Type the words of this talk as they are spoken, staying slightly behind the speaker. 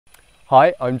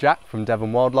Hi, I'm Jack from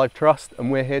Devon Wildlife Trust,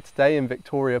 and we're here today in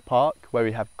Victoria Park where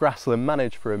we have grassland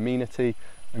managed for amenity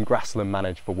and grassland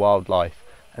managed for wildlife,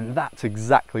 and that's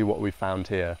exactly what we found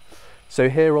here. So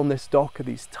here on this dock are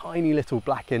these tiny little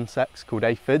black insects called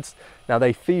aphids. Now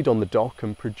they feed on the dock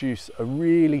and produce a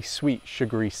really sweet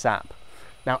sugary sap.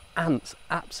 Now ants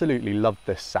absolutely love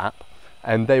this sap,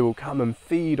 and they will come and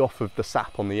feed off of the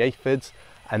sap on the aphids,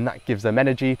 and that gives them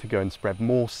energy to go and spread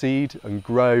more seed and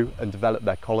grow and develop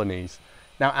their colonies.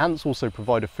 Now ants also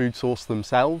provide a food source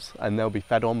themselves, and they'll be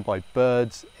fed on by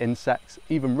birds, insects,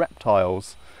 even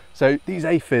reptiles. So these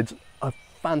aphids are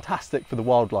fantastic for the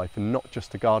wildlife and not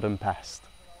just a garden pest.